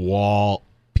wall-to-wall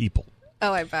people.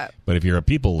 Oh, I bet. But if you're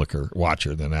a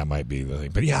watcher, then that might be the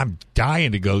thing. But, yeah, I'm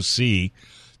dying to go see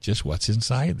just what's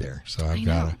inside there. So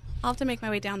I'll have to make my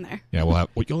way down there. Yeah, well,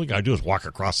 what you only got to do is walk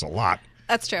across the lot.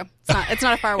 That's true. It's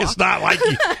not a far walk. It's not like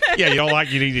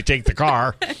you need to take the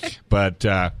car. But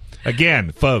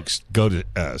again, folks, go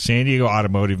to San Diego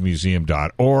Automotive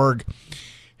Museum.org.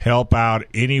 Help out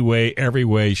any way, every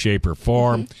way, shape, or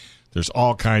form. Mm-hmm. There's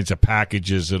all kinds of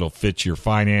packages that'll fit your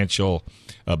financial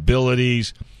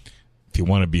abilities. If you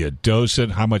want to be a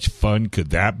docent, how much fun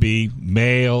could that be?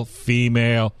 Male,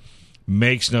 female.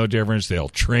 Makes no difference. They'll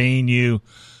train you.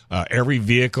 Every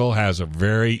vehicle has a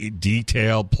very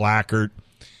detailed placard.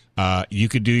 You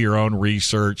could do your own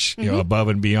research, above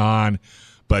and beyond,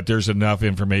 but there's enough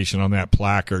information on that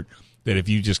placard that if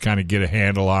you just kind of get a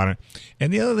handle on it.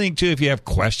 And the other thing, too, if you have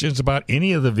questions about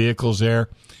any of the vehicles there,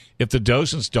 if the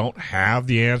docents don't have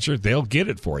the answer, they'll get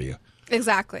it for you.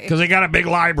 Exactly. Because they got a big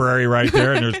library right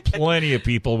there, and there's plenty of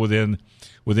people within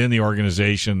the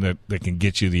organization that can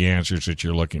get you the answers that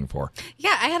you're looking for.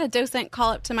 Yeah, I had a docent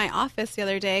call up to my office the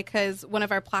other day because one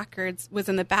of our placards was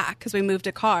in the back because we moved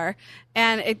a car,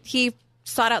 and he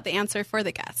sought out the answer for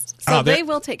the guest. So they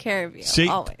will take care of you,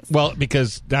 always. Well,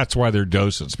 because that's why they're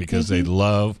docents, because they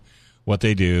love what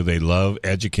they do. They love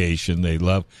education. They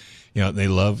love, they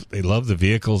love the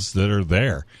vehicles that are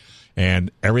there.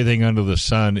 And everything under the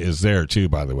sun is there, too,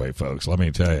 by the way, folks. Let me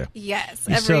tell you. Yes.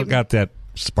 You still got that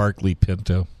sparkly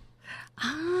Pinto?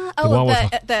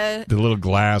 The little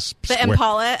glass. The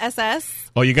Impala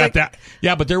SS. Oh, you got that?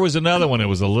 Yeah, but there was another one. It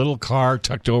was a little car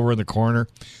tucked over in the corner.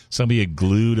 Somebody had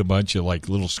glued a bunch of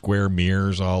little square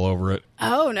mirrors all over it.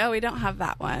 Oh, no, we don't have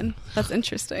that one. That's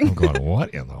interesting. I'm going,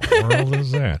 what in the world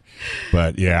is that?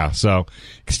 But, yeah, so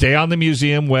stay on the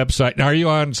museum website. Now, are you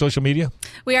on social media?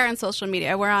 We are on social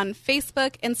media. We're on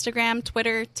Facebook, Instagram,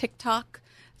 Twitter, TikTok.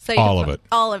 So all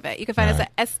of it. You can find us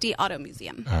at SD Auto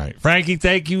Museum. All right. Frankie,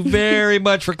 thank you very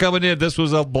much for coming in. This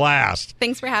was a blast.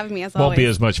 Thanks for having me, as always. Won't be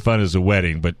as much fun as the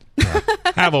wedding, but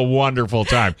have a wonderful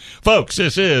time. Folks,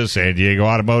 this is San Diego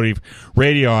Automotive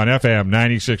Radio on FM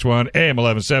 96.1, AM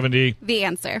 1170. The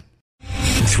Answer.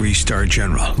 3-star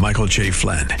General Michael J.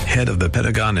 Flynn, head of the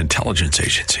Pentagon Intelligence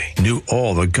Agency, knew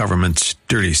all the government's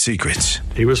dirty secrets.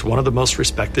 He was one of the most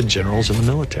respected generals in the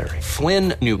military.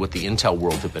 Flynn knew what the intel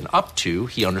world had been up to.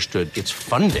 He understood its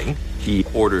funding. He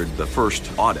ordered the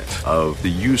first audit of the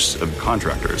use of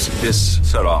contractors. This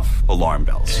set off alarm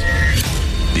bells.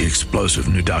 The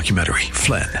explosive new documentary,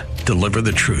 Flynn, Deliver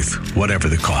the Truth, Whatever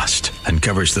the Cost,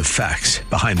 uncovers the facts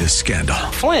behind this scandal.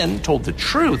 Flynn told the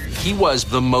truth. He was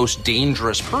the most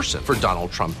dangerous person for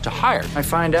Donald Trump to hire. I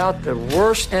find out the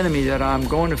worst enemy that I'm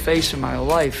going to face in my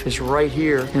life is right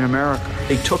here in America.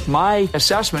 They took my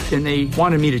assessment and they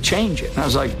wanted me to change it. And I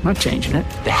was like, I'm not changing it.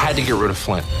 They had to get rid of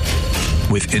Flynn.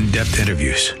 With in-depth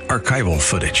interviews, archival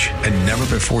footage, and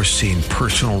never-before-seen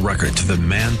personal records of the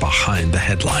man behind the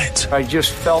headlines. I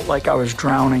just felt like I was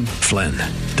drowning. Flynn,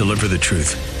 Deliver the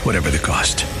Truth, Whatever the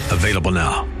Cost. Available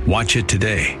now. Watch it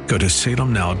today. Go to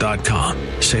salemnow.com.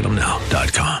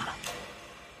 salemnow.com.